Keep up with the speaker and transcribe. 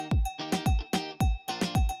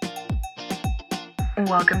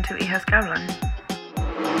Welcome to Hijas que Hablan.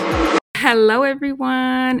 Hello,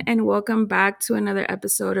 everyone, and welcome back to another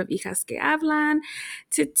episode of Hijas que Hablan.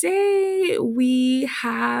 Today, we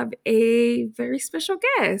have a very special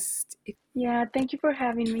guest. Yeah, thank you for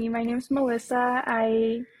having me. My name is Melissa.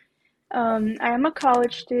 I am a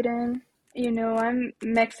college student. I'm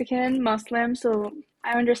Mexican Muslim, so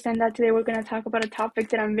I understand that today we're going to talk about a topic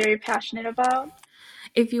that I'm very passionate about.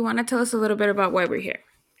 If you want to tell us a little bit about why we're here.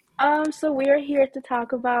 So we are here to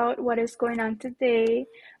talk about what is going on today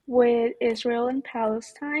with Israel and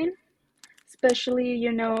Palestine, especially,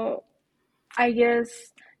 I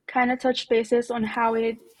guess kind of touch bases on how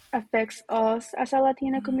it affects us as a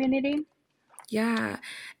Latina community. Yeah.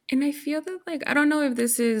 And I feel that, I don't know if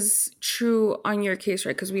this is true on your case,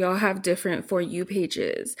 right? Because we all have different For You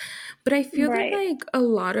pages. But I feel that, Right. a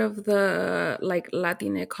lot of the,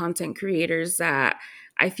 Latina content creators that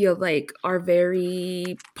I feel like are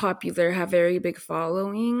very popular, have very big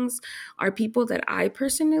followings, are people that I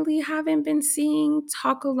personally haven't been seeing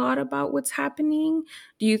talk a lot about what's happening.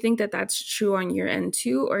 Do you think that that's true on your end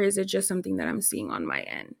too? Or is it just something that I'm seeing on my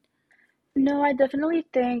end? No, I definitely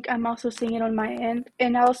think I'm also seeing it on my end.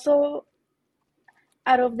 And also,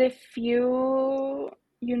 out of the few,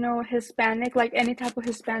 Hispanic, like any type of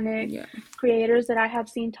Hispanic Yeah. creators that I have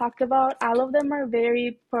seen talked about, all of them are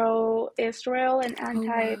very pro-Israel and Oh, wow.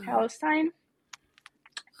 anti-Palestine.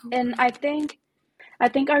 Oh, And wow. I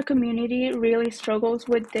think our community really struggles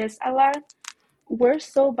with this a lot. We're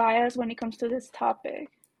so biased when it comes to this topic.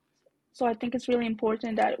 So I think it's really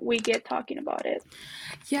important that we get talking about it.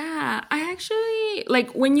 Yeah, I actually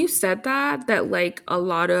when you said that a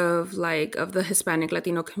lot of of the Hispanic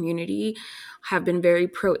Latino community have been very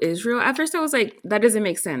pro-Israel. At first I was like, that doesn't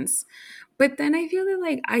make sense. But then I feel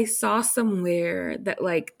that I saw somewhere that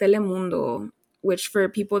Telemundo, which for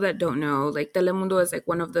people that don't know, Telemundo is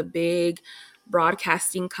one of the big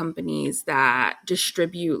broadcasting companies that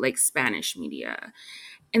distribute Spanish media.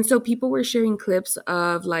 And so people were sharing clips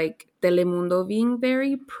of Telemundo being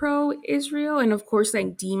very pro Israel and, of course,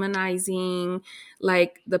 demonizing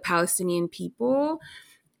the Palestinian people.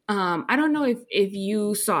 I don't know if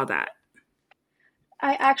you saw that.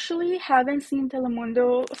 I actually haven't seen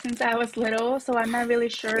Telemundo since I was little, so I'm not really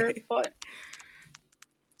sure, but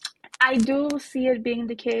I do see it being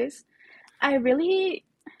the case. I really,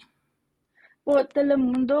 well,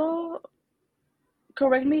 Telemundo,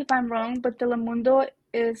 correct me if I'm wrong, but Telemundo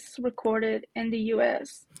is recorded in the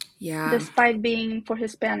US, Yeah. despite being for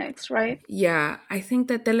Hispanics, right? Yeah, I think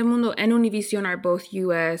that Telemundo and Univision are both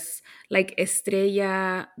US,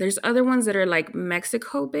 Estrella. There's other ones that are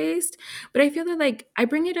Mexico based, but I feel that I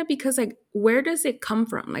bring it up because where does it come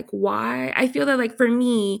from? Why? I feel that for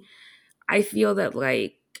me, I feel that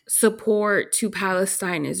support to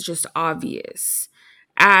Palestine is just obvious.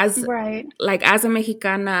 As Right. as a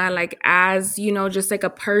Mexicana, as, just a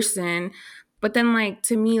person. But then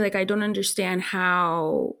to me, I don't understand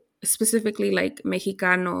how specifically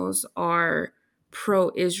Mexicanos are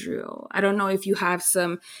pro-Israel. I don't know if you have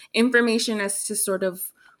some information as to sort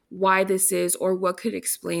of why this is or what could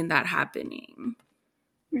explain that happening.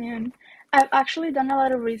 And I've actually done a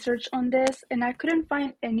lot of research on this, and I couldn't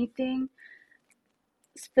find anything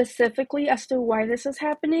specifically as to why this is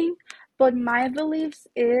happening, but my beliefs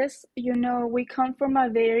is, we come from a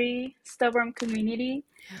very stubborn community,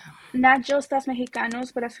 Yeah. not just as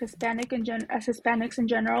Mexicanos, but as as Hispanics in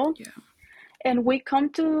general. Yeah. And we come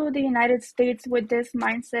to the United States with this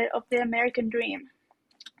mindset of the American dream.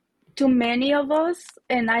 To many of us,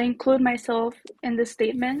 and I include myself in this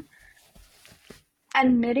statement,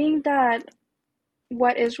 admitting that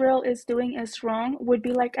what Israel is doing is wrong would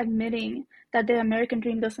be like admitting that the American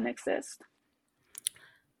dream doesn't exist.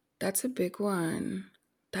 That's a big one.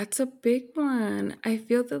 That's a big one. I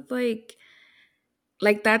feel that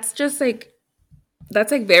that's just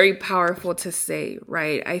that's very powerful to say,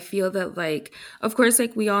 right? I feel that of course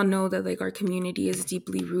we all know that our community is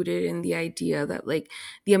deeply rooted in the idea that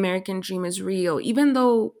the American dream is real, even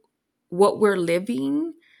though what we're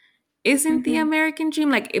living isn't the Mm-hmm. American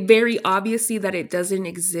dream, very obviously that it doesn't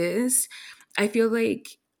exist. I feel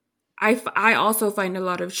I also find a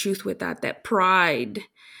lot of truth with that pride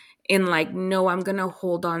in no, I'm gonna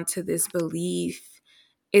hold on to this belief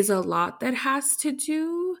is a lot that has to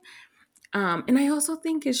do. And I also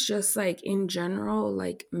think it's just in general,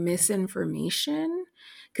 misinformation.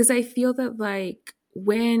 Cause I feel that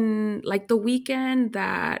when the weekend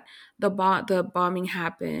that the bombing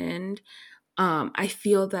happened, I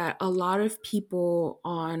feel that a lot of people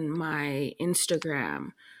on my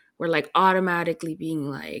Instagram were automatically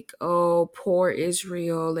being oh, poor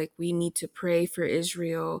Israel, we need to pray for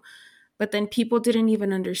Israel. but then people didn't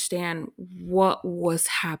even understand what was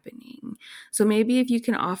happening. So maybe if you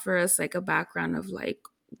can offer us like a background of like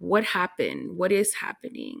what happened, what is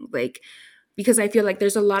happening, like, because I feel like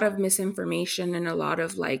there's a lot of misinformation and a lot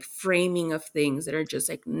of like framing of things that are just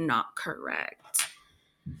like not correct.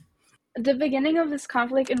 The beginning of this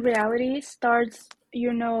conflict in reality starts,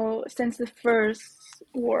 since the first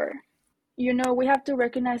war. We have to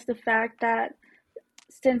recognize the fact that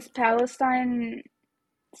since Palestine,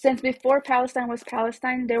 since before Palestine was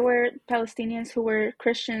Palestine, there were Palestinians who were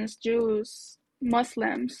Christians, Jews,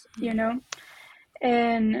 Muslims,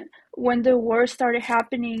 And when the war started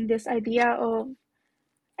happening, this idea of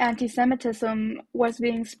anti Semitism was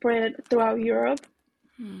being spread throughout Europe.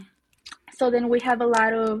 Hmm. So then we have a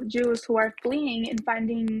lot of Jews who are fleeing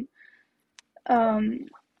and um,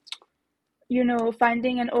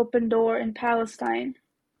 finding an open door in Palestine.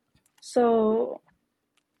 So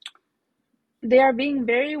they are being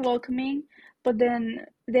very welcoming, but then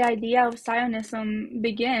the idea of Zionism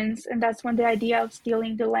begins, and that's when the idea of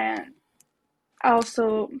stealing the land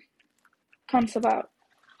also comes about.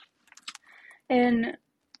 And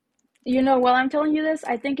while I'm telling you this,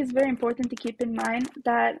 I think it's very important to keep in mind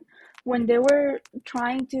that when they were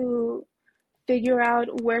trying to figure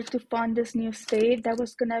out where to fund this new state that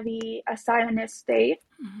was going to be a Zionist state,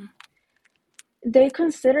 Mm-hmm. they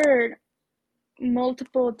considered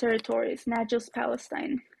multiple territories, not just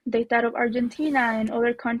Palestine. They thought of Argentina and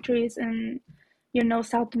other countries in,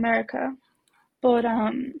 South America. But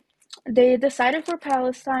they decided for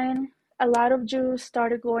Palestine. A lot of Jews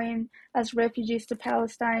started going as refugees to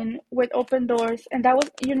Palestine with open doors. And that was,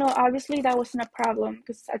 obviously that wasn't a problem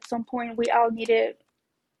because at some point we all needed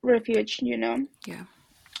refuge. Yeah.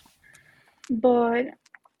 But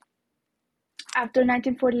after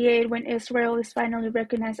 1948, when Israel is finally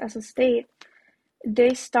recognized as a state,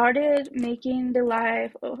 they started making the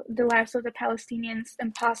lives of the Palestinians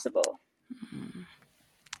impossible. Mm-hmm.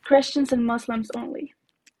 Christians and Muslims only.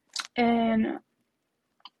 And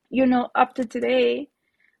up to today,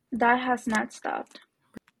 that has not stopped.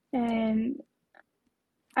 And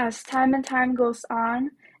as time and time goes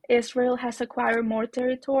on, Israel has acquired more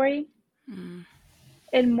territory Mm.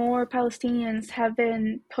 and more Palestinians have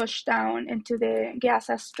been pushed down into the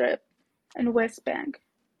Gaza Strip and West Bank.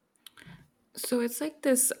 So it's like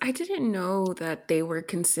this. I didn't know that they were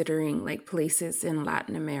considering like places in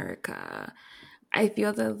Latin America. I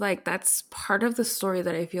feel that like that's part of the story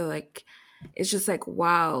that I feel like it's just like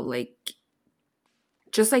wow, like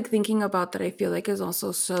just like thinking about that I feel like is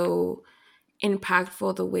also so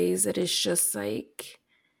impactful, the ways that it's just like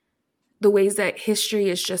the ways that history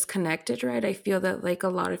is just connected, right? I feel that like a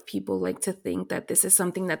lot of people like to think that this is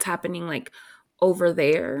something that's happening like over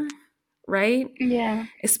there, right? Yeah.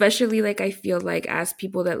 Especially like I feel like as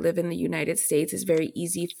people that live in the United States, it's very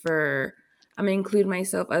easy for I'm gonna include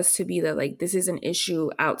myself us to be that like this is an issue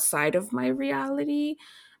outside of my reality,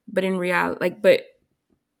 but in reality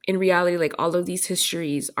like all of these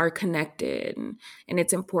histories are connected, and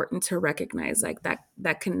it's important to recognize like that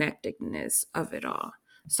connectedness of it all.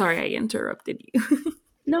 Sorry I interrupted you.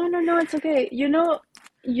 No, no, no, it's okay.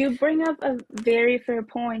 You bring up a very fair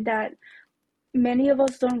point that many of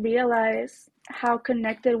us don't realize how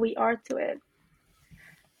connected we are to it.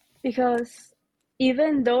 Because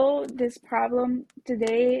even though this problem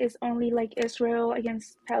today is only like Israel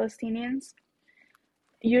against Palestinians,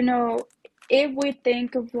 you know, if we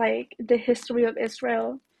think of like the history of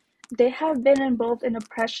Israel, they have been involved in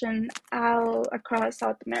oppression all across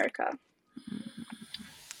South America.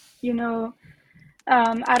 You know,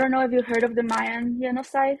 I don't know if you heard of the Mayan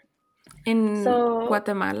genocide. In So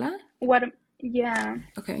Guatemala. what? Yeah,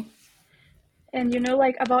 Okay. and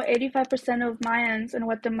like about 85% of Mayans in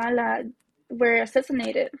Guatemala were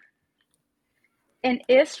assassinated, and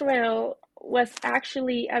Israel was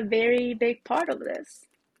actually a very big part of this.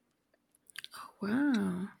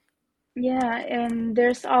 Wow. Yeah, and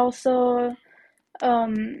there's also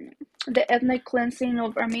um, the ethnic cleansing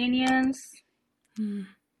of Armenians. Mm.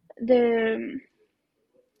 The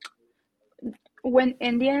When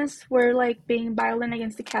Indians were like being violent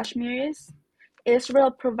against the Kashmiris,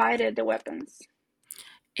 Israel provided the weapons.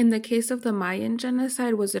 In the case of the Mayan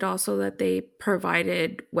genocide, was it also that they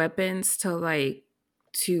provided weapons to like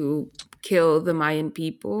to kill the Mayan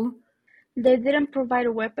people? They didn't provide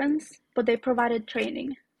weapons, but they provided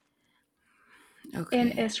training in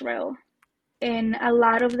Okay. Israel. And a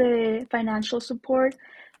lot of the financial support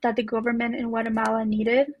that the government in Guatemala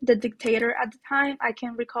needed, the dictator at the time, I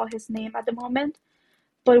can't recall his name at the moment,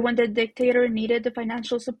 but when the dictator needed the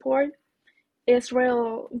financial support,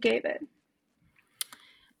 Israel gave it.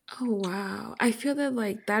 Oh wow. I feel that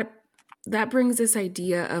like that that brings this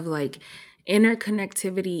idea of like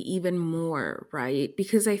interconnectivity even more, right?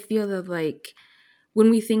 Because I feel that like when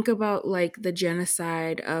we think about like the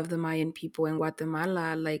genocide of the Mayan people in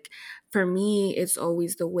Guatemala, like for me, it's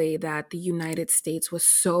always the way that the United States was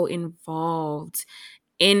so involved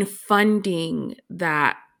in funding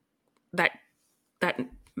that that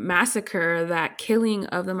massacre, that killing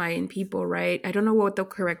of the Mayan people, right? I don't know what the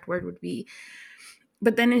correct word would be.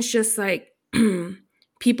 But then it's just like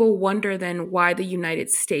people wonder then why the United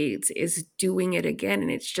States is doing it again.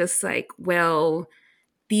 And it's just like, well,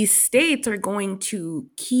 these states are going to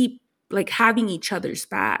keep like having each other's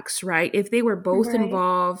backs, right? If they were both Right.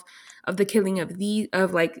 involved of the killing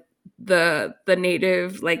of like the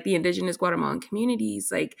native, like the indigenous Guatemalan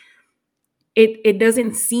communities, like it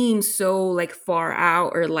doesn't seem so like far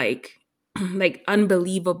out or like like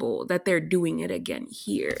unbelievable that they're doing it again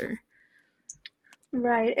here.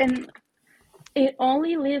 Right. And it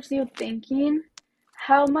only leaves you thinking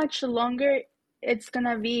how much longer it's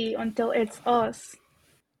gonna be until it's us.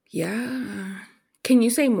 Yeah. Can you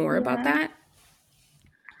say more about Yeah. that?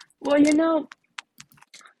 Well,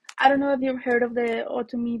 I don't know if you've heard of the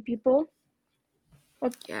Otomi people.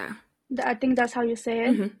 Ot- Yeah. I think that's how you say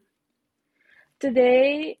it. Hmm.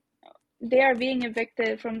 Today, they are being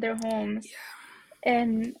evicted from their homes. Yeah.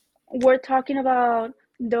 And we're talking about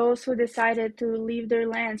those who decided to leave their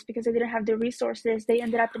lands because they didn't have the resources. They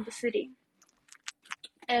ended up in the city.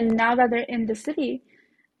 And now that they're in the city,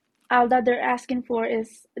 all that they're asking for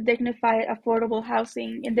is dignified, affordable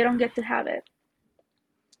housing, and they don't get to have it.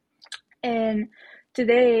 And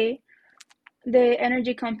today, the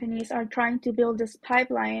energy companies are trying to build this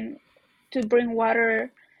pipeline to bring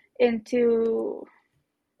water into,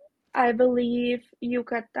 I believe,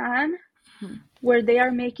 Yucatan, Mhm. where they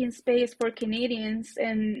are making space for Canadians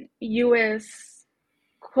and US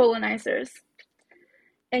colonizers.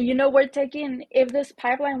 And we're taking, if this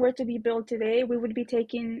pipeline were to be built today, we would be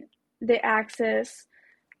taking the access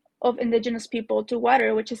of indigenous people to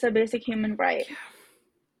water, which is a basic human right.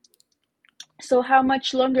 So how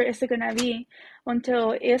much longer is it going to be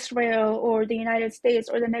until Israel or the United States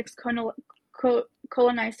or the next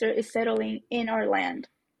colonizer is settling in our land?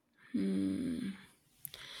 Hmm.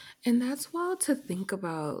 And that's wild to think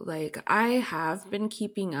about. Like, I have been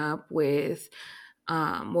keeping up with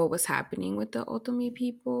what was happening with the Otomi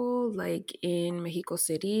people, like in Mexico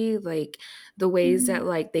City, like the ways Mm-hmm. that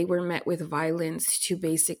like they were met with violence to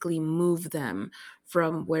basically move them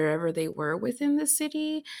from wherever they were within the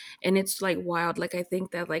city. And it's like wild. Like I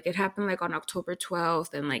think that like it happened like on October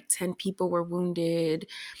 12th and like 10 people were wounded.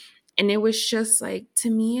 And it was just like, to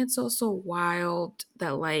me, it's also wild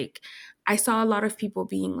that like I saw a lot of people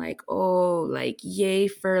being like, oh, like yay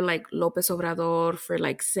for like Lopez Obrador for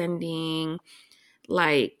like sending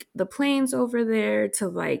like the planes over there to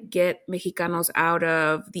like get Mexicanos out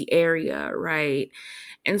of the area, right?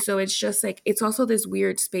 And so it's just like it's also this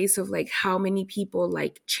weird space of like how many people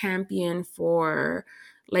like champion for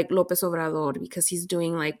like Lopez Obrador because he's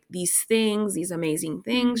doing like these things, these amazing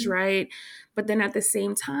things, Mm-hmm. right? But then at the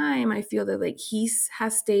same time, I feel that like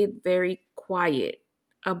has stayed very quiet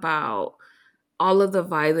about all of the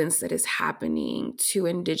violence that is happening to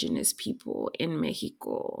indigenous people in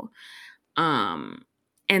Mexico. Um,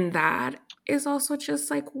 and that is also just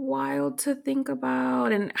like wild to think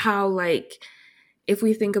about, and how like if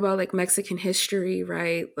we think about like Mexican history,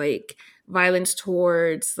 right? Like violence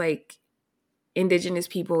towards like indigenous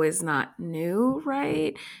people is not new,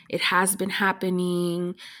 right? It has been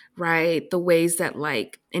happening, right? The ways that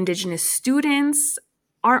like indigenous students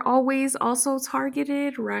are always also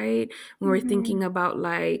targeted, right? When we're Mm-hmm. thinking about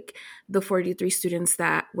like the 43 students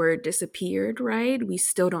that were disappeared, right? We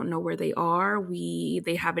still don't know where they are.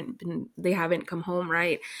 They haven't come home,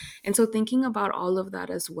 right? And so thinking about all of that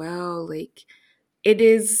as well, like it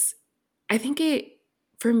is, I think it,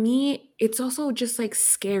 for me, it's also just like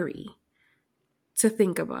scary to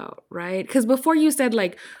think about, right? Because before you said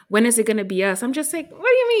like, when is it going to be us? I'm just like, what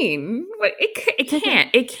do you mean? What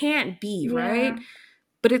it can't be, right? Yeah.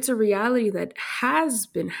 But it's a reality that has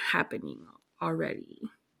been happening already.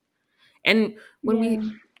 And when Yeah.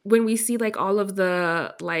 we see like all of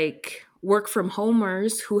the like work from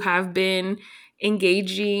homers who have been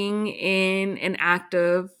engaging in an act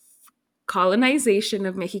of colonization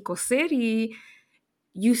of Mexico City,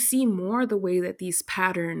 you see more the way that these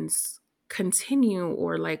patterns continue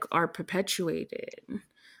or like are perpetuated.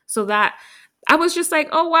 So that I was just like,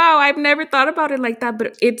 oh wow, I've never thought about it like that,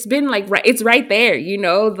 but it's been like it's right there,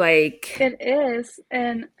 like It is.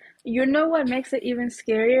 And you know what makes it even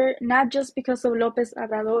scarier? Not just because of Lopez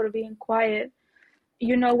Obrador being quiet,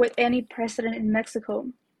 with any president in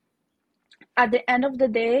Mexico. At the end of the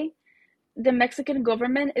day, the Mexican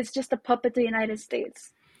government is just a puppet to the United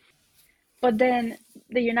States. But then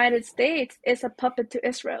the United States is a puppet to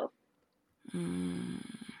Israel.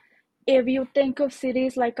 If you think of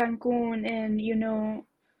cities like Cancun and,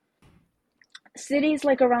 cities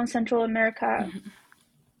like around Central America,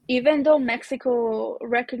 even though Mexico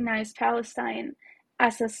recognized Palestine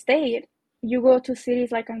as a state, you go to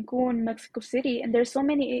cities like Cancun, Mexico City, and there's so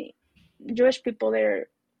many Jewish people there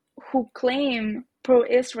who claim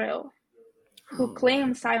pro-Israel, who Oh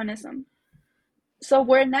claim Zionism. So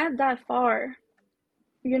we're not that far.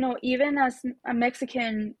 Even as a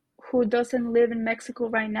Mexican who doesn't live in Mexico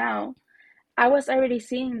right now, I was already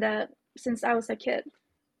seeing that since I was a kid.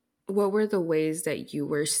 what were the ways that you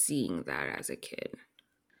were seeing that as a kid?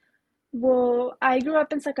 Well, I grew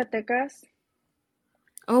up in Zacatecas.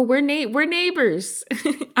 Oh, we're neighbors.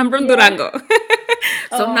 I'm from Yeah. Durango.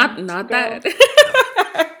 So Oh, not that. girl.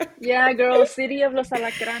 Yeah, girl. City of los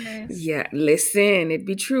Alacranes. Yeah, listen, it'd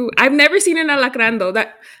be true. I've never seen an alacrán though.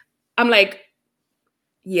 That I'm like,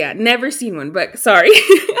 yeah, never seen one, but sorry.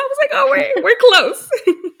 I was like, oh, we're close.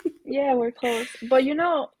 Yeah, we're close. But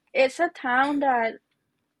it's a town that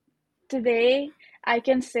today I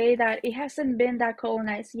can say that it hasn't been that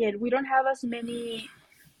colonized yet. We don't have as many,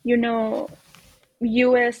 you know,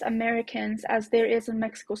 US Americans as there is in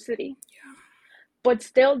Mexico City. But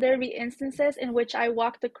still, there be instances in which I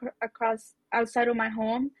walked across outside of my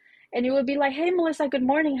home and it would be like, hey, Melissa, good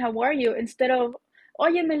morning, how are you? Instead of,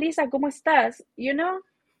 oye, Melissa, ¿cómo estás?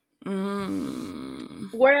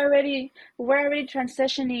 Mm. We're already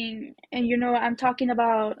transitioning. And, I'm talking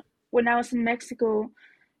about when I was in Mexico,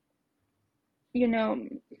 you know,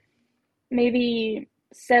 maybe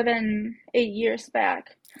 7, 8 years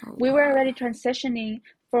back, Oh we were wow. already transitioning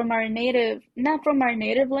from our native, not from our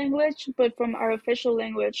native language, but from our official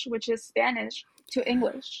language, which is Spanish, to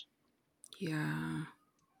English. Yeah.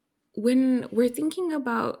 When we're thinking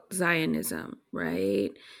about Zionism,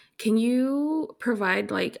 right? Can you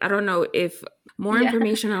provide like I don't know if more Yeah,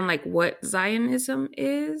 information on like what Zionism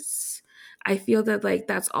is? I feel that like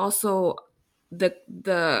that's also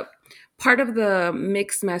the part of the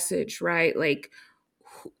mixed message, right? Like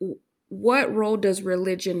what role does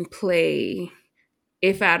religion play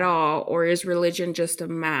if at all, or is religion just a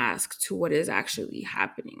mask to what is actually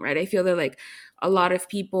happening, right? I feel that like a lot of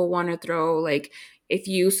people want to throw like if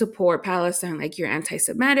you support Palestine, like you're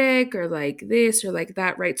anti-Semitic or like this or like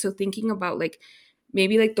that, right? So thinking about like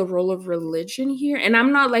maybe like the role of religion here, and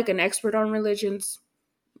I'm not like an expert on religions,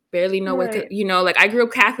 barely know what right. like I grew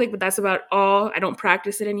up Catholic, but that's about all. I don't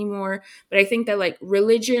practice it anymore, but I think that like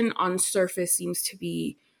religion on surface seems to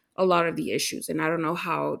be a lot of the issues, and I don't know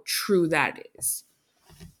how true that is.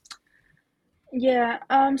 Yeah,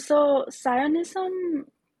 so Zionism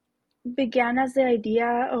began as the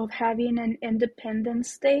idea of having an independent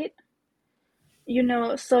state.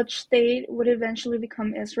 Such state would eventually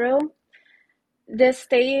become Israel. This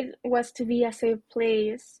state was to be a safe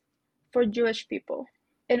place for Jewish people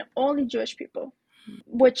and only Jewish people,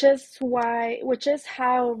 which is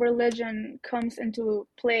how religion comes into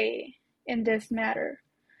play in this matter.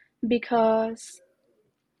 Because,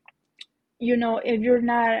 if you're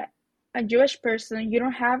not a Jewish person, you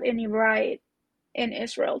don't have any right in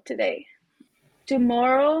Israel today.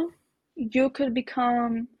 Tomorrow, you could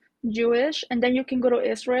become Jewish and then you can go to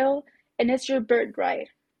Israel, and it's your birthright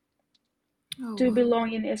Oh to wow.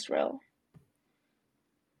 belong in Israel.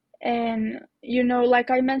 And,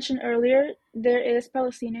 like I mentioned earlier, there is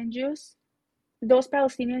Palestinian Jews. Those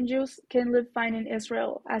Palestinian Jews can live fine in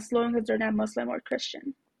Israel as long as they're not Muslim or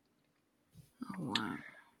Christian. Oh wow.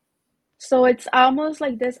 So it's almost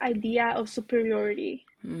like this idea of superiority.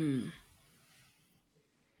 Hmm.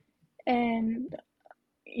 And,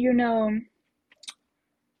 you know,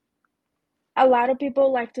 a lot of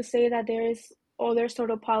people like to say that there is other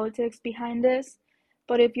sort of politics behind this.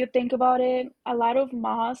 But if you think about it, a lot of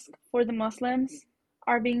mosques for the Muslims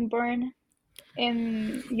are being burned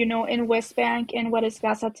in West Bank and what is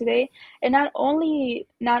Gaza today. And not only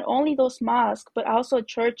those mosques, but also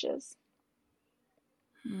churches.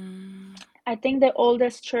 Hmm. I think the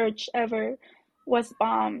oldest church ever was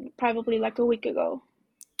bombed probably like a week ago.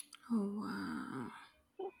 Oh wow.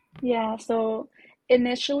 Yeah, so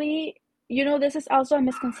initially, this is also a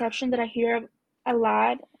misconception that I hear a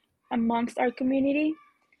lot amongst our community.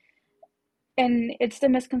 And it's the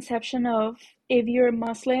misconception of if you're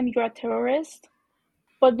Muslim, you're a terrorist.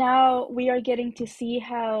 But now we are getting to see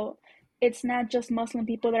how it's not just Muslim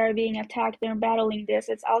people that are being attacked and battling this,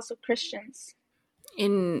 it's also Christians.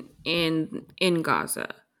 In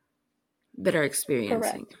Gaza that are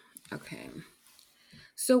experiencing. Correct. Okay.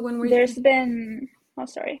 So when we're There's been, oh,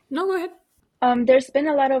 sorry. no, go ahead. There's been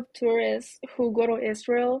a lot of tourists who go to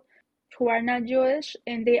Israel who are not Jewish,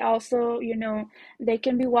 and they also, they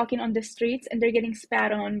can be walking on the streets and they're getting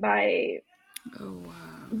spat on by Oh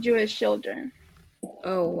wow. Jewish children.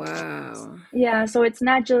 Oh wow. Yeah, so it's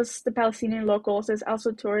not just the Palestinian locals, it's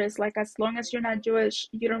also tourists. Like, as long as you're not Jewish,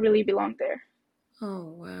 you don't really belong there. Oh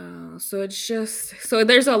wow. So it's just so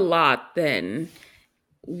there's a lot then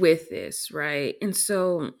with this, right? And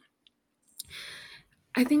so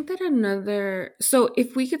I think that another so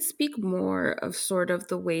if we could speak more of sort of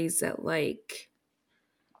the ways that like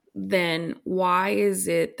then why is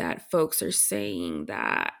it that folks are saying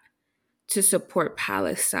that to support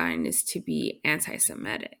Palestine is to be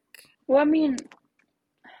anti-Semitic? Well, I mean,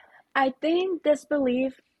 I think this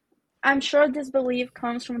belief, I'm sure this belief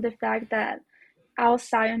comes from the fact that all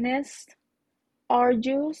Zionists are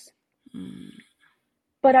Jews, Mm,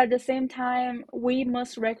 but at the same time, we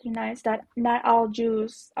must recognize that not all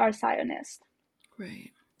Jews are Zionists.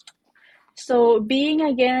 right. So being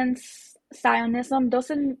against Zionism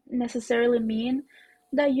doesn't necessarily mean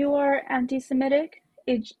that you are anti-Semitic.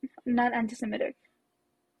 It's not anti-Semitic.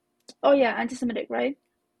 Oh yeah, anti-Semitic, right?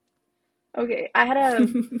 Okay, I had a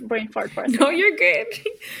brain fart for a No, second. you're good.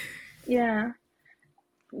 Yeah,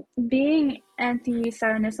 being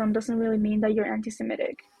anti-Zionism doesn't really mean that you're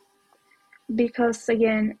anti-Semitic because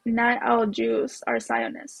again, not all Jews are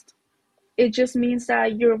Zionists. It just means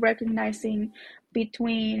that you're recognizing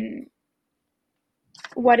between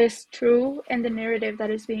what is true and the narrative that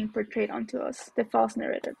is being portrayed onto us, the false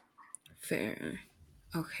narrative. Fair.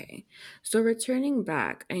 Okay. So returning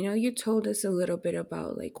back, I know you told us a little bit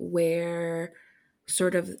about like where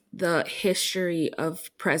sort of the history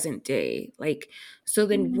of present day. Like so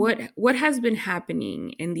then Mhm. what has been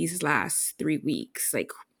happening in these last 3 weeks?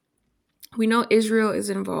 Like we know Israel is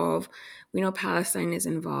involved, we know Palestine is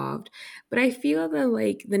involved, but I feel that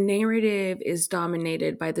like the narrative is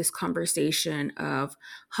dominated by this conversation of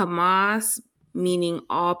Hamas meaning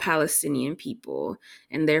all Palestinian people,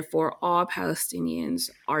 and therefore all Palestinians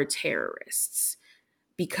are terrorists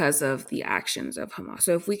because of the actions of Hamas.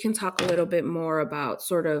 So if we can talk a little bit more about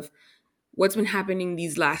sort of what's been happening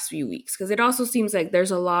these last few weeks, because it also seems like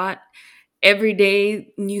there's a lot every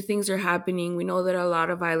day new things are happening. We know that a lot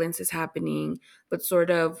of violence is happening, but sort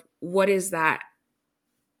of what is that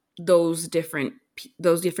those different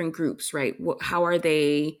those different groups, right? How are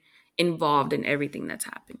they involved in everything that's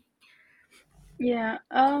happening? Yeah.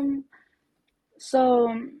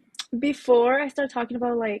 So before I start talking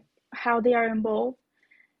about like how they are involved,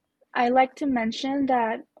 I like to mention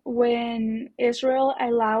that when Israel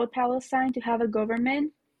allowed Palestine to have a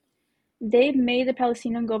government, they made the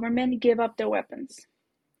Palestinian government give up their weapons.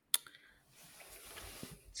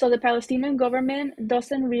 So the Palestinian government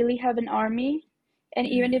doesn't really have an army, and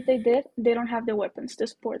even if they did, they don't have the weapons to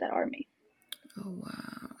support that army. Oh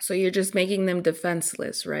wow. So you're just making them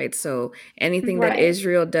defenseless, right? So anything that Right.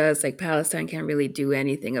 Israel does, like Palestine can't really do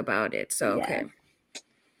anything about it. So okay.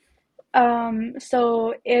 Yeah.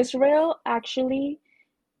 So Israel actually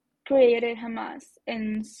created Hamas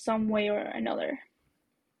in some way or another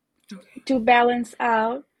Okay. to balance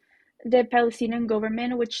out the Palestinian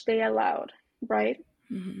government, which they allowed, right?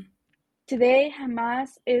 Mm-hmm. Today,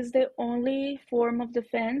 Hamas is the only form of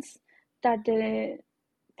defense that the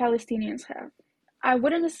Palestinians have. I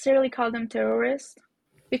wouldn't necessarily call them terrorists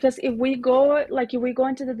because if we go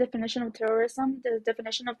into the definition of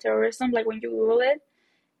terrorism, like when you Google it,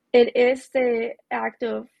 it is the act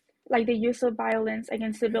of like the use of violence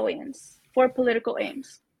against civilians for political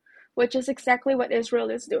aims, which is exactly what Israel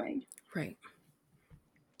is doing. Right.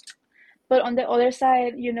 But on the other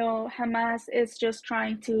side, Hamas is just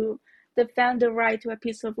trying to defend the right to a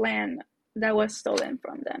piece of land that was stolen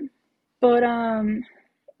from them. But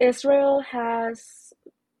Israel has,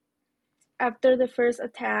 after the first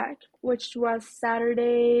attack, which was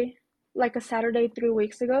Saturday, like a Saturday 3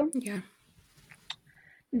 weeks ago, Yeah.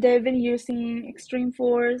 they've been using extreme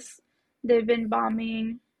force. They've been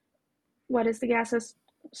bombing what is the Gaza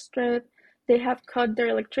Strip. They have cut their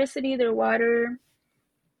electricity, their water.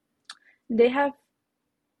 They have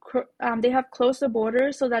they have closed the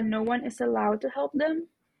border so that no one is allowed to help them.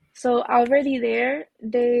 So already there,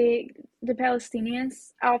 the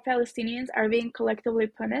Palestinians, our Palestinians, are being collectively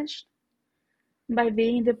punished by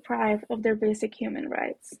being deprived of their basic human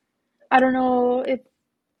rights. I don't know if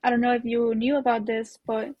I don't know if you knew about this,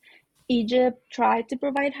 but Egypt tried to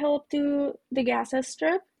provide help to the Gaza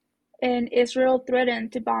Strip, and Israel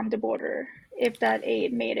threatened to bomb the border if that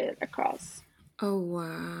aid made it across. Oh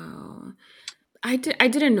wow. I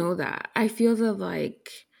didn't know that. I feel that like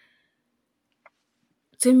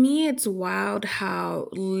to me it's wild how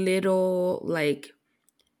little like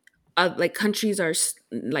like countries are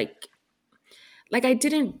like I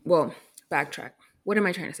didn't, well, backtrack. What am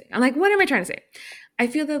I trying to say? I'm like, what am I trying to say? I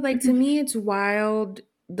feel that like to Mhm. me it's wild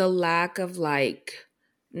the lack of like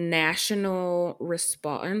national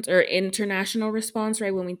response or international response,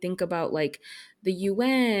 right? When we think about like the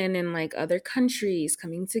UN and like other countries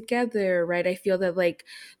coming together, right? I feel that like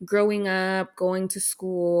growing up, going to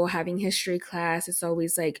school, having history class, it's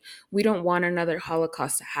always like we don't want another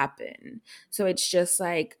Holocaust to happen. So it's just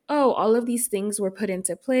like, oh, all of these things were put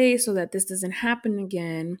into place so that this doesn't happen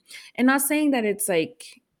again. And not saying that it's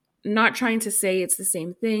like, not trying to say it's the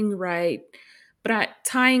same thing, right? But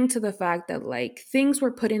tying to the fact that like things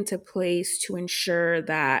were put into place to ensure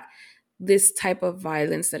that this type of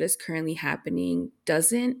violence that is currently happening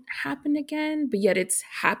doesn't happen again, but yet it's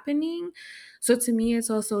happening. So to me, it's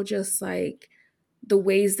also just like the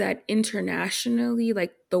ways that internationally,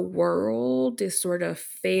 like the world is sort of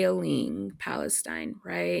failing Palestine,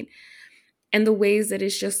 right? And the ways that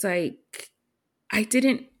it's just like, I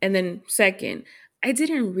didn't, and then second, I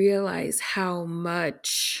didn't realize how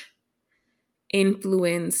much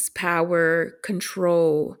influence, power,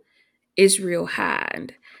 control Israel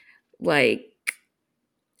had. Like,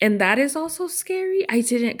 and that is also scary. I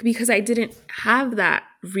didn't, because I didn't have that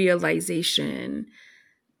realization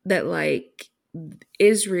that like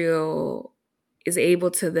Israel is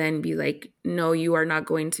able to then be like, no, you are not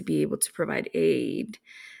going to be able to provide aid,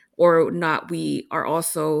 or not, we are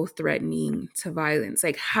also threatening to violence.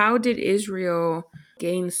 Like, how did Israel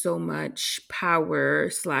gain so much power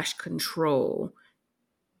slash control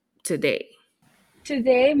today?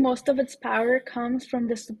 Today, most of its power comes from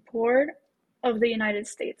the support of the United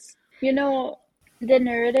States. You know, the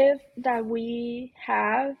narrative that we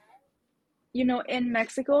have, in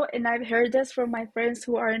Mexico, and I've heard this from my friends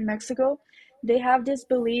who are in Mexico, they have this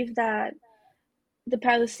belief that the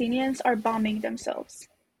Palestinians are bombing themselves.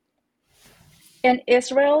 And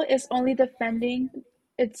Israel is only defending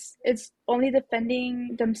it's only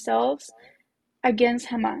defending themselves against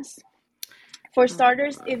Hamas. For Oh my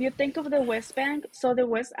starters, God. if you think of the West Bank, so the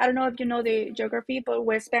West, I don't know if you know the geography, but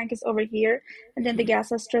West Bank is over here, and then the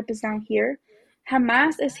Gaza Strip is down here.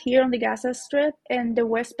 Hamas is here on the Gaza Strip, and the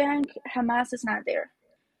West Bank, Hamas is not there.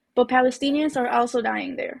 But Palestinians are also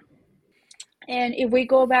dying there. And if we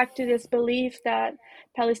go back to this belief that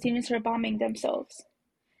Palestinians are bombing themselves,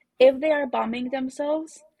 if they are bombing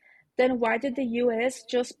themselves, then why did the US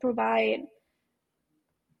just provide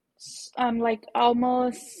like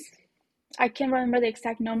almost, I can't remember the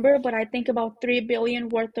exact number, but I think about 3 billion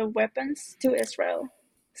worth of weapons to Israel.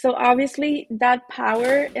 So obviously that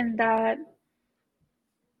power and that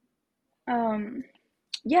um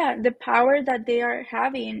yeah, the power that they are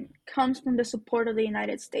having comes from the support of the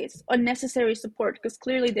United States, unnecessary support because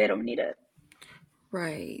clearly they don't need it.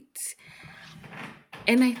 Right.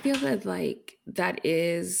 And I feel that like that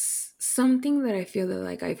is something that I feel that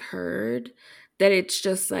like I've heard, that it's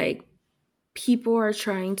just like people are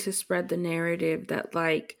trying to spread the narrative that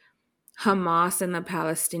like Hamas and the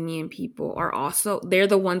Palestinian people are also, they're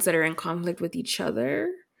the ones that are in conflict with each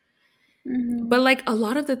other. Mm-hmm. But like a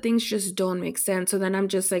lot of the things just don't make sense. So then I'm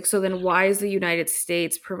just like, so then why is the United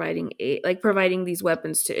States providing aid, like providing these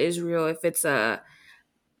weapons to Israel if it's a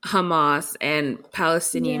Hamas and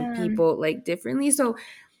Palestinian Yeah. people like differently? So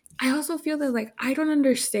I also feel that like I don't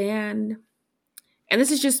understand, and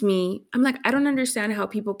this is just me. I'm like, I don't understand how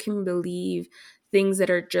people can believe things that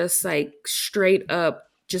are just like straight up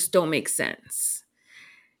just don't make sense.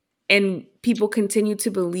 And people continue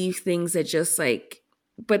to believe things that just like,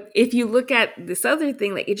 but if you look at this other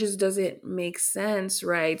thing, like it just doesn't make sense,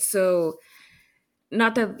 right? So,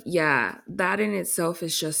 not that, yeah, that in itself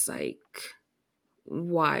is just like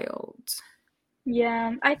wild.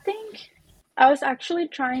 Yeah, I think I was actually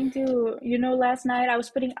trying to, last night I was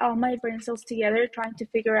putting all my brain cells together, trying to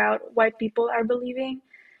figure out why people are believing,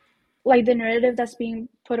 like the narrative that's being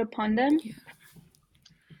put upon them. Yeah,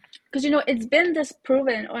 Because, it's been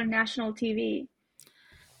disproven on national TV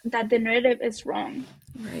that the narrative is wrong.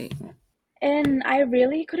 right. And I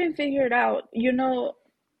really couldn't figure it out.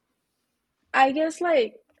 I guess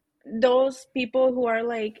like those people who are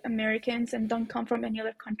like Americans and don't come from any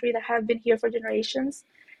other country that have been here for generations,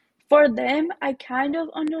 for them, I kind of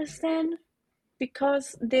understand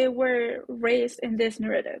because they were raised in this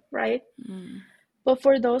narrative, right? Mm, But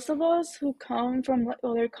for those of us who come from like,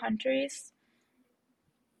 other countries,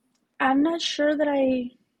 I'm not sure that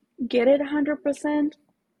I get it 100%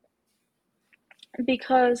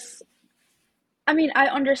 because I mean, I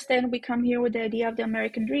understand we come here with the idea of the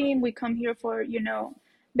American dream. We come here for,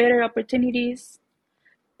 better opportunities.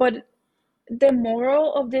 But the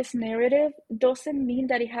moral of this narrative doesn't mean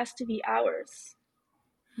that it has to be ours.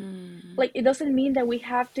 Hmm. Like, it doesn't mean that we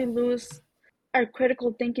have to lose our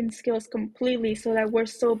critical thinking skills completely so that we're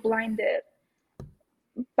so blinded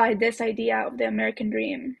by this idea of the American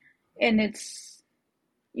dream and its,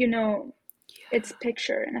 you know, its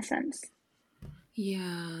picture in a sense.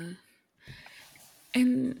 Yeah.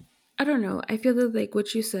 And I don't know. I feel that like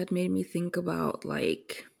what you said made me think about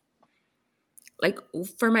like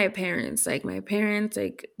for my parents like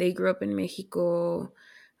they grew up in Mexico.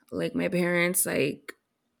 Like my parents like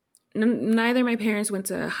neither my parents went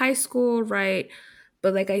to high school, right?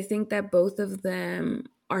 But like I think that both of them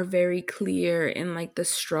are very clear in like the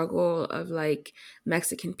struggle of like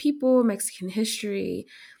Mexican people, Mexican history.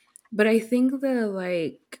 But I think that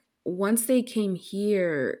like once they came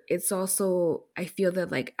here, it's also I feel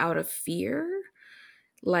that like out of fear,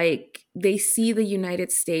 like they see the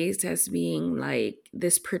United States as being like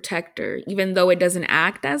this protector, even though it doesn't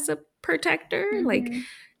act as a protector. Like,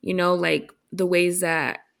 Mm-hmm. like the ways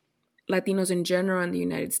that Latinos in general in the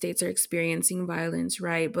United States are experiencing violence,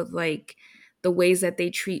 right? But like the ways that they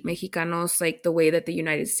treat Mexicanos, like the way that the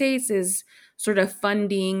United States is sort of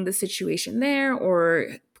funding the situation there or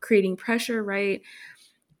creating pressure, right?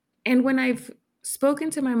 And when I've spoken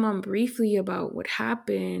to my mom briefly about what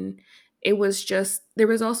happened, it was just, there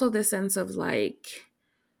was also this sense of like,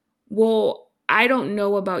 well, I don't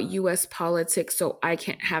know about US politics, so I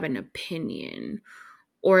can't have an opinion.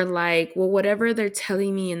 Or like, well, whatever they're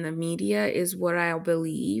telling me in the media is what I'll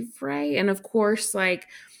believe, right? And of course, like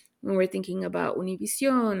when we're thinking about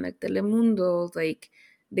Univision, like Telemundo, like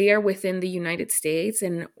they are within the United States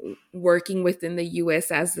and working within the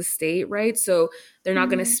US as the state, right? So they're not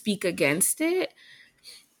going to Mm-hmm. speak against it.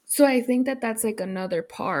 So I think that that's like another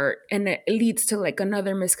part and it leads to like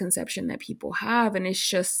another misconception that people have and it's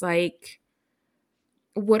just like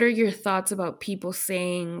what are your thoughts about people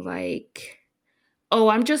saying like oh,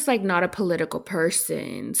 I'm just like not a political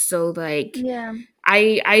person. So like Yeah.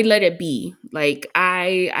 I let it be. Like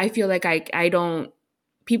I feel like I don't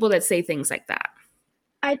people that say things like that.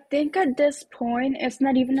 I think at this point, it's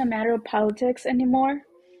not even a matter of politics anymore.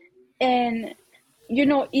 And,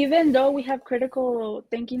 even though we have critical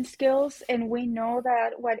thinking skills and we know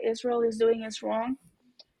that what Israel is doing is wrong,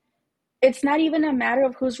 it's not even a matter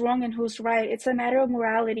of who's wrong and who's right. It's a matter of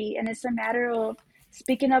morality and it's a matter of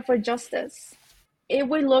speaking up for justice. If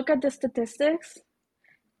we look at the statistics,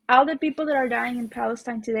 all the people that are dying in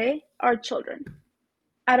Palestine today are children.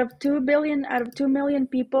 Out of 2 million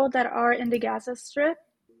people that are in the Gaza Strip,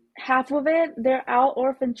 half of it, they're all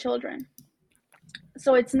orphan children.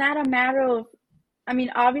 So it's not a matter of, I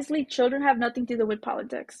mean, obviously, children have nothing to do with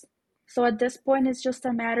politics. So at this point, it's just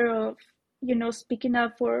a matter of, speaking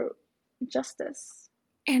up for justice.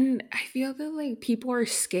 And I feel that like people are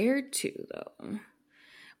scared too though.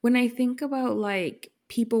 When I think about like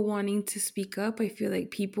people wanting to speak up, I feel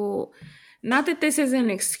like people not that this is an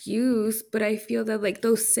excuse, but I feel that like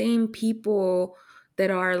those same people that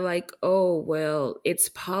are like, oh, well, it's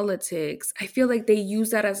politics. I feel like they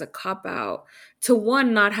use that as a cop out to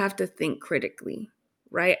one, not have to think critically,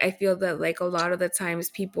 right? I feel that like a lot of the times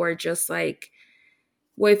people are just like,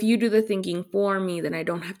 well, if you do the thinking for me, then I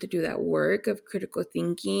don't have to do that work of critical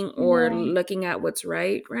thinking or Yeah. looking at what's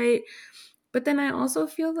right, right? But then I also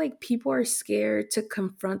feel like people are scared to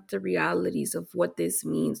confront the realities of what this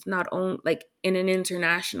means, not only like in an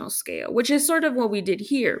international scale, which is sort of what we did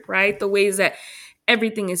here, right? The ways that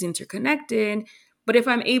everything is interconnected. But if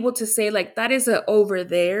I'm able to say like that is a over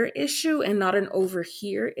there issue and not an over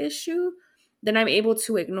here issue, then I'm able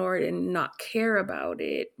to ignore it and not care about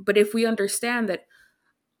it. But if we understand that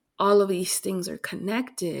all of these things are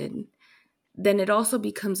connected, then it also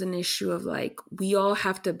becomes an issue of like we all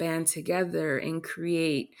have to band together and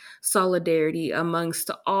create solidarity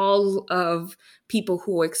amongst all of people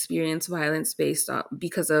who experience violence based on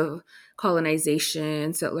because of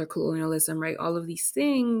colonization, settler colonialism, right? All of these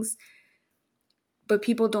things, but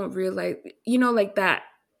people don't realize, like that.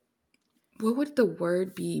 What would the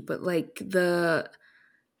word be? But like the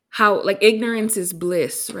how like ignorance is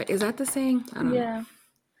bliss, right? Is that the saying? I don't know. Yeah.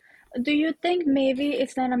 Do you think maybe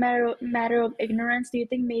it's not a matter of ignorance? Do you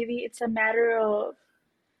think maybe it's a matter of,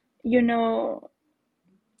 you know,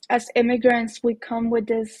 as immigrants, we come with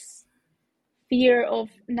this fear of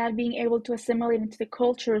not being able to assimilate into the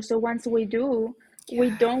culture. So once we do, we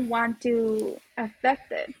Yeah. don't want to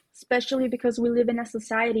affect it, especially because we live in a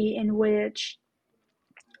society in which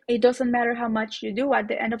it doesn't matter how much you do. At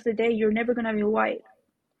the end of the day, you're never going to be white.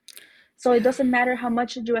 So it doesn't matter how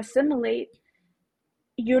much you assimilate,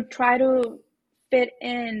 you try to fit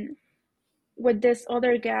in with these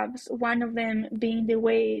other gaps, one of them being the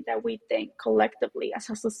way that we think collectively as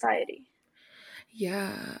a society.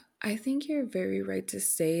 Yeah. I think you're very right to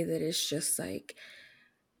say that it's just like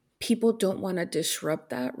people don't want to disrupt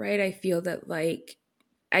that, right? I feel that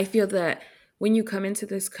when you come into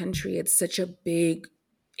this country, it's such a big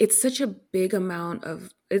amount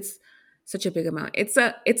of it's such a big amount. It's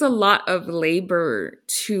a lot of labor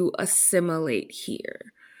to assimilate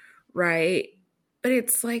here, right? But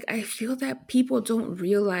it's like I feel that people don't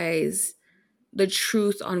realize the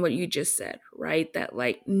truth on what you just said, right? That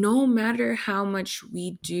like no matter how much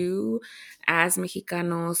we do as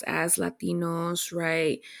Mexicanos, as Latinos,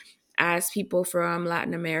 right? As people from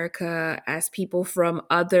Latin America, as people from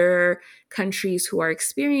other countries who are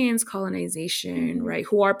experienced colonization, Hmm. right?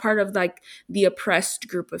 Who are part of like the oppressed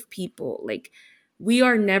group of people. Like we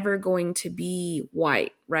are never going to be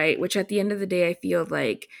white, right? Which at the end of the day, I feel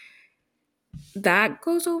like that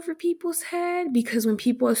goes over people's head because when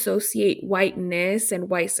people associate whiteness and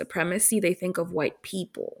white supremacy, they think of white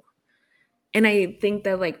people. And I think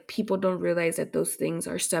that like people don't realize that those things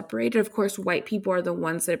are separated. Of course, white people are the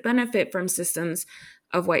ones that benefit from systems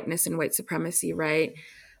of whiteness and white supremacy, right?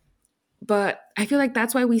 But I feel like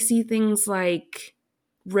that's why we see things like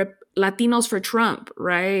Latinos for Trump,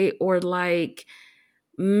 right? Or like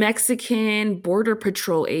Mexican border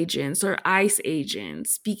patrol agents or ICE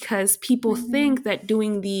agents because people Hmm. think that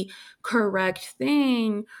doing the correct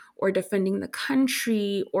thing or defending the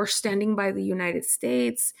country or standing by the United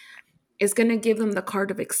States is going to give them the card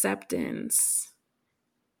of acceptance.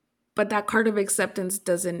 But that card of acceptance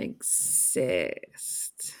doesn't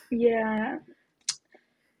exist. Yeah,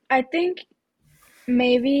 I think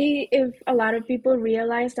maybe if a lot of people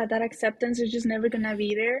realize that that acceptance is just never gonna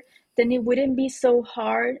be there, then it wouldn't be so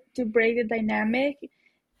hard to break the dynamic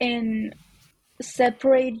and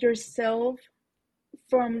separate yourself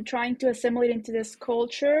from trying to assimilate into this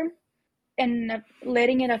culture and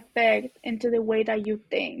letting it affect into the way that you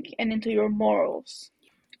think and into your morals.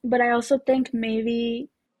 But I also think maybe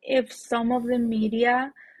if some of the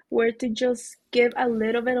media were to just give a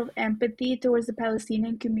little bit of empathy towards the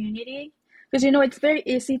Palestinian community, because you know it's very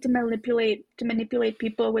easy to manipulate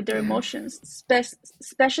people with their Yeah. emotions,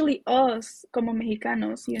 especially us como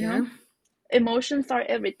Mexicanos, you Yeah. know? Emotions are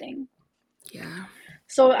everything. Yeah.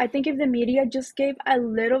 So I think if the media just gave a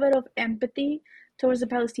little bit of empathy towards the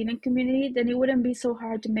Palestinian community, then it wouldn't be so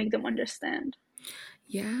hard to make them understand.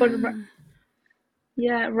 But Yeah.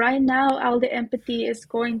 yeah, right now all the empathy is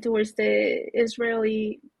going towards the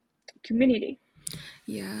Israeli community.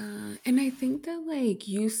 Yeah. And I think that like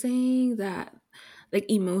you saying that like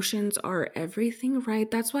emotions are everything, right?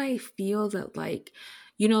 That's why I feel that like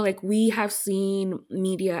like we have seen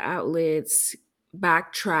media outlets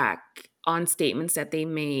backtrack on statements that they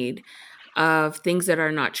made of things that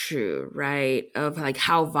are not true, right? Of like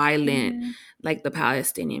how violent Mm-hmm. like the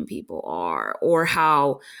Palestinian people are, or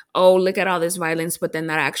how, oh, look at all this violence, but then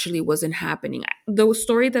that actually wasn't happening. The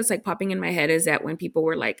story that's like popping in my head is that when people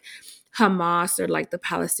were like, Hamas or like the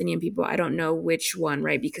Palestinian people, I don't know which one,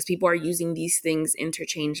 right? Because people are using these things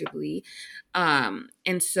interchangeably.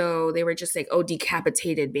 And so they were just like, oh,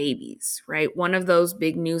 decapitated babies, right? One of those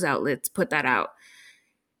big news outlets put that out.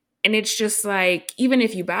 And it's just like, even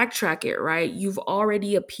if you backtrack it, right, you've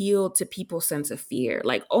already appealed to people's sense of fear.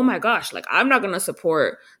 Like, oh my gosh, like I'm not going to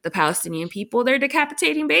support the Palestinian people. They're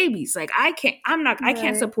decapitating babies. Like, I can't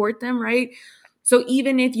Right. support them, right? So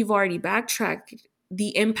even if you've already backtracked,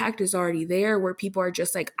 the impact is already there where people are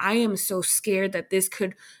just like, I am so scared that this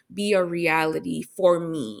could be a reality for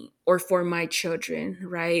me or for my children,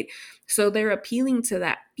 right? So they're appealing to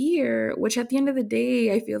that fear, which at the end of the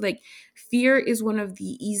day, I feel like fear is one of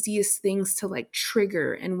the easiest things to like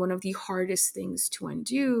trigger and one of the hardest things to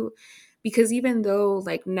undo because even though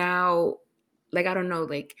like now like I don't know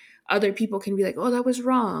like other people can be like, oh, that was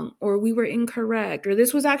wrong or we were incorrect or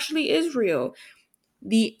this was actually Israel,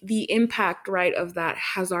 the impact, right, of that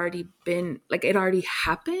has already been like it already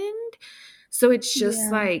happened. So it's just Yeah.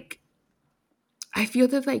 like I feel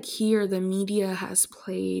that like here the media has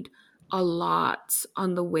played a lot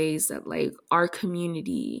on the ways that like our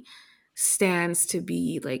community stands to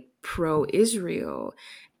be like pro Israel.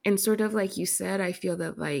 And sort of like you said, I feel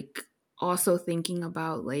that like also thinking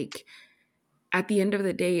about like at the end of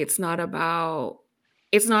the day it's not about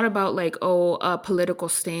like oh a political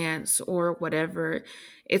stance or whatever.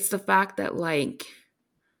 It's the fact that like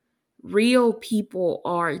real people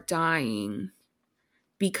are dying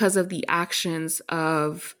because of the actions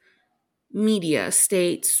of media,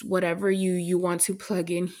 states, whatever you want to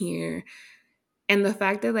plug in here. And the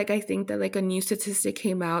fact that like I think that like a new statistic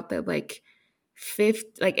came out that like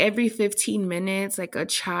like every 15 minutes like a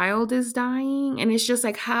child is dying, and it's just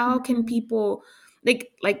like how can Mm-hmm. people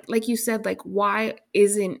like you said, like why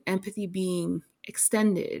isn't empathy being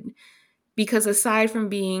extended. Because aside from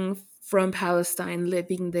being from Palestine,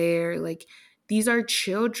 living there, like these are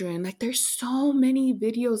children. Like there's so many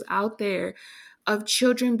videos out there of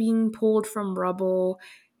children being pulled from rubble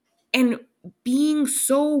and being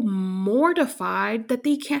so mortified that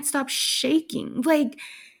they can't stop shaking. Like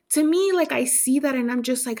to me, like I see that and I'm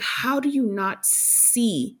just like, how do you not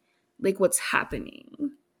see like what's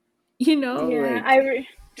happening? You know, Yeah, like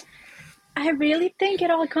I really think it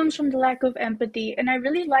all comes from the lack of empathy. And I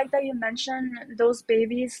really like that you mentioned those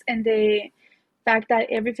babies and the fact that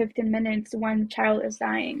every 15 minutes one child is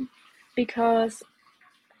dying. Because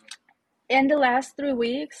in the last 3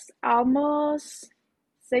 weeks, almost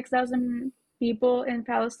 6,000 people in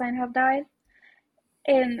Palestine have died.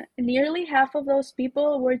 And nearly half of those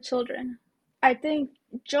people were children. I think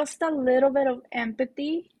just a little bit of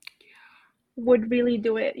empathy would really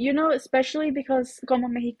do it. You know, especially because como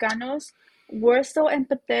Mexicanos, we're so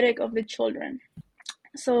empathetic of the children.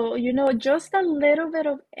 So, you know, just a little bit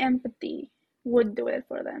of empathy would do it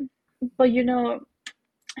for them. But you know,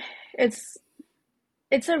 it's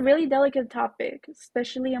it's a really delicate topic,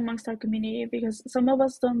 especially amongst our community because some of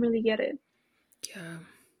us don't really get it. yeah.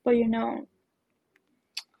 But you know,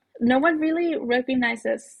 no one really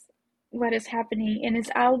recognizes what is happening and it's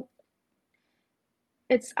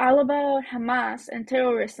all about Hamas and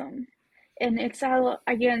terrorism, and it's all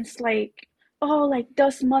against like, oh, like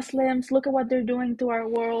those Muslims, look at what they're doing to our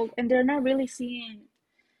world, and they're not really seeing.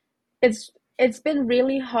 It's been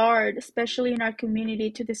really hard, especially in our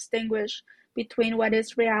community, to distinguish between what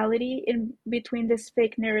is reality and between this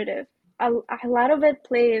fake narrative. A lot of it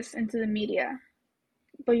plays into the media,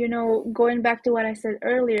 but you know, going back to what I said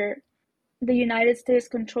earlier, the United States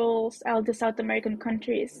controls all the South American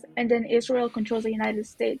countries, and then Israel controls the United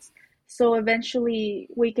States. So eventually,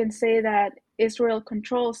 we can say that Israel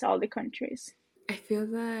controls all the countries. I feel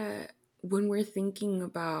that when we're thinking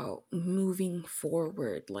about moving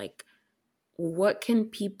forward, like what can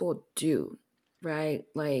people do, right?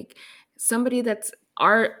 Like somebody that's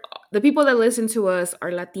our the people that listen to us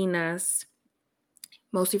are Latinas,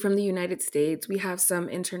 mostly from the United States. We have some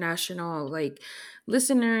international like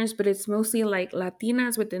listeners, but it's mostly like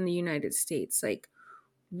Latinas within the United States. Like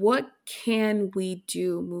what can we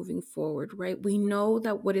do moving forward, right? We know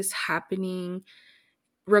that what is happening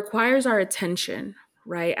requires our attention,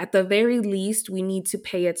 right? At the very least, we need to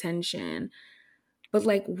pay attention. But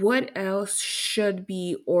like what else should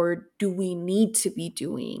be or do we need to be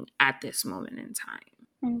doing at this moment in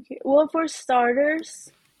time? Okay. Well, for starters,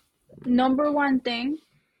 number one thing,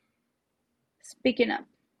 speaking up.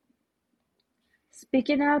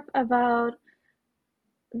 Speaking up about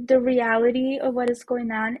the reality of what is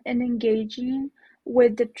going on and engaging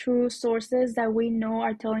with the true sources that we know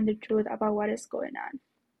are telling the truth about what is going on.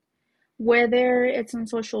 Whether it's on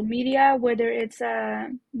social media, whether it's a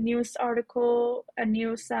news article, a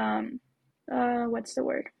news what's the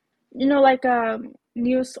word? You know, like a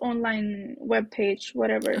news online web page,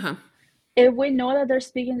 whatever. Uh-huh. If we know that they're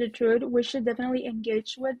speaking the truth, we should definitely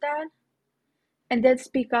engage with that and then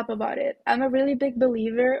speak up about it. I'm a really big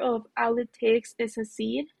believer of all it takes is a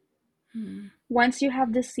seed. Hmm. Once you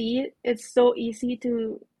have the seed, it's so easy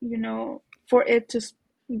to, you know, for it to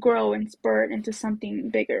grow and spurt into something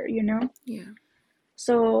bigger, you know? Yeah.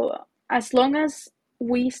 So as long as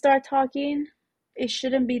we start talking, it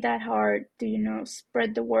shouldn't be that hard to, you know,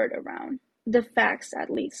 spread the word around, the facts at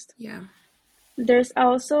least. Yeah. There's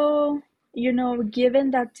also, you know,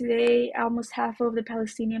 given that today almost half of the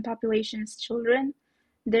Palestinian population is children,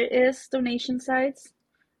 there is donation sites,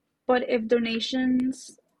 but if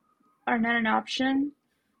donations are not an option,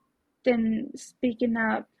 then speaking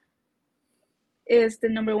up is the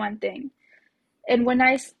number one thing. And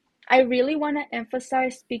I really want to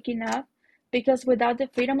emphasize speaking up because without the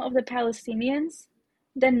freedom of the Palestinians,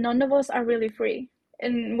 then none of us are really free.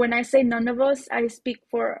 And when I say none of us, I speak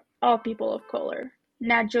for all people of color,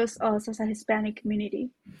 not just us as a Hispanic community.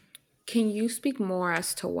 Can you speak more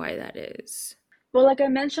as to why that is? Well, like I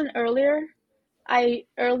mentioned earlier, I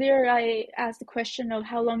asked the question of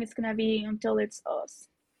how long it's gonna be until it's us.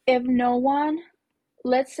 If no one,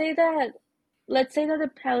 let's say that the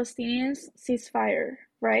Palestinians cease fire,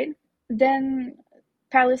 right? Then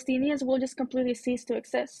Palestinians will just completely cease to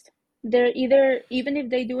exist. They're either, even if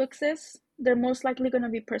they do exist, they're most likely going to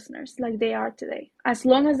be prisoners like they are today. As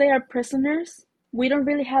long as they are prisoners, we don't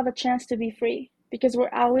really have a chance to be free because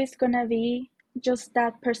we're always going to be just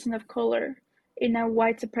that person of color in a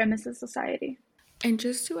white supremacist society. And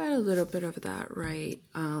just to add a little bit of that, right?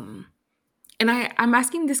 And I'm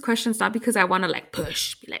asking these questions not because I want to like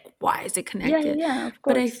push, be like, why is it Yeah, yeah, connected? yeah, of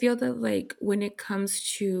But I course. feel that like when it comes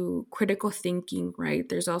to critical thinking, right,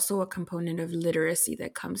 there's also a component of literacy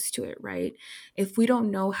that comes to it, right? If we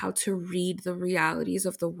don't know how to read the realities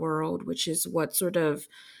of the world, which is what sort of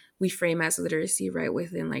we frame as literacy, right,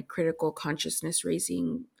 within like critical consciousness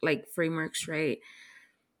raising like frameworks, right,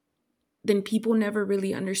 then people never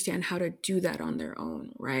really understand how to do that on their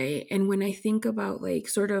own, right? And when I think about like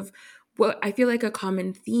sort of what I feel like a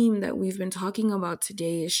common theme that we've been talking about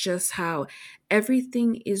today is just how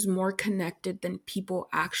everything is more connected than people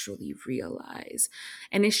actually realize.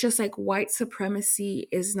 And it's just like white supremacy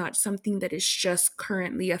is not something that is just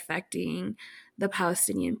currently affecting the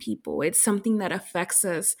Palestinian people. It's something that affects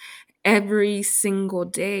us every single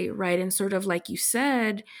day, right? And sort of like you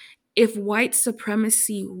said, if white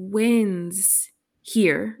supremacy wins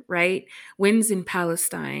here, right, wins in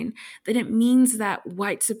Palestine, then it means that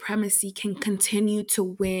white supremacy can continue to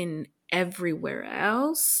win everywhere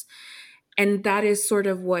else. And that is sort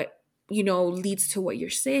of what, leads to what you're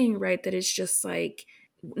saying, right? That it's just like,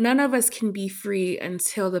 none of us can be free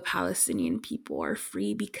until the Palestinian people are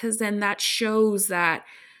free, because then that shows that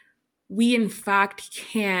we, in fact,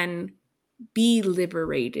 can be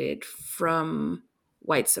liberated from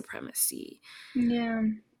white supremacy. Yeah.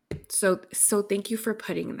 So thank you for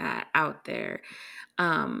putting that out there.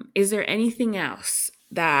 Is there anything else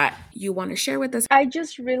that you want to share with us? I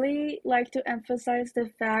just really like to emphasize the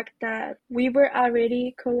fact that we were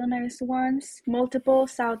already colonized once. Multiple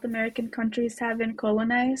South American countries have been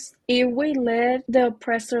colonized. If we let the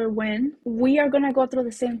oppressor win, we are going to go through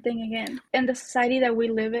the same thing again. In the society that we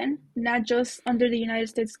live in, not just under the United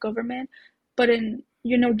States government, but in,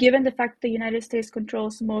 given the fact that the United States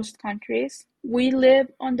controls most countries, we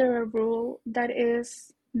live under a rule that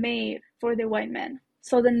is made for the white man.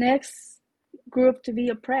 So the next group to be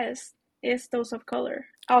oppressed is those of color,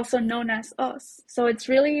 also known as us. So it's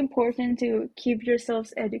really important to keep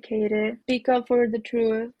yourselves educated, speak up for the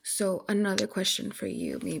truth. So another question for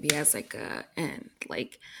you, maybe as like a end,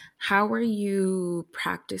 like how are you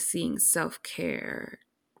practicing self-care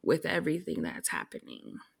with everything that's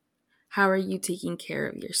happening? How are you taking care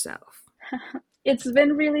of yourself? It's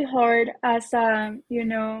been really hard as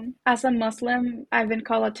as a Muslim. I've been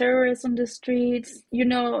called a terrorist on the streets,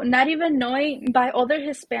 not even knowing by other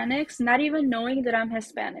Hispanics, not even knowing that I'm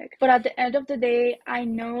Hispanic. But at the end of the day, I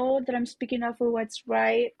know that I'm speaking up for what's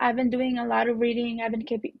right. I've been doing a lot of reading. I've been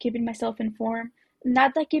keeping myself informed.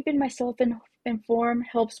 Not that keeping myself informed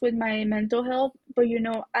helps with my mental health, but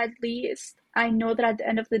at least I know that at the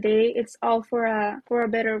end of the day, it's all for a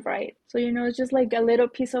better right. So it's just like a little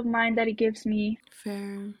peace of mind that it gives me.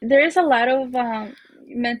 Fair. There is a lot of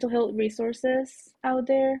mental health resources out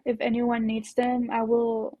there. If anyone needs them, I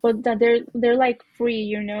will. But that they're like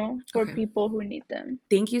free, for Okay. people who need them.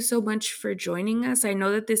 Thank you so much for joining us. I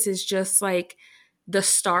know that this is just like the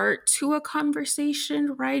start to a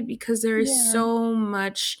conversation, right? Because there is Yeah. so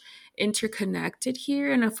much interconnected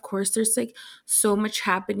here. And of course, there's like so much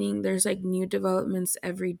happening. There's like new developments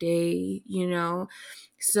every day, you know?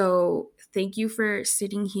 So thank you for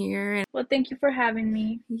sitting here. And Well, thank you for having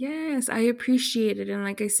me. yes, I appreciate it. And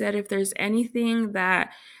like I said, if there's anything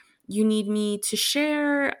that you need me to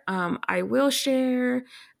share, I will share.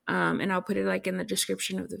 And I'll put it like in the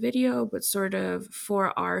description of the video, but sort of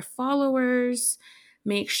for our followers,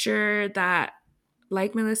 make sure that,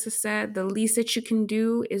 like Melissa said, the least that you can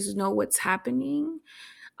do is know what's happening.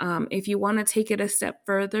 If you want to take it a step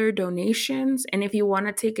further, donations. And if you want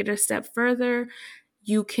to take it a step further,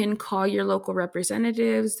 you can call your local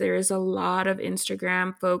representatives. There is a lot of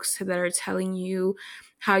Instagram folks that are telling you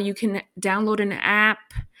how you can download an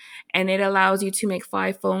app and it allows you to make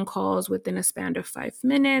 5 phone calls within a span of 5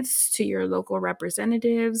 minutes to your local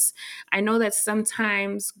representatives. I know that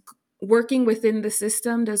sometimes working within the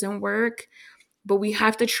system doesn't work, but we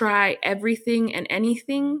have to try everything and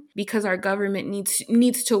anything because our government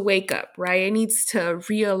needs to wake up, right? It needs to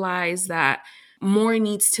realize that more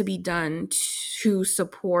needs to be done to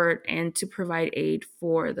support and to provide aid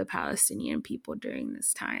for the Palestinian people during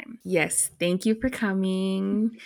this time. Yes, thank you for coming.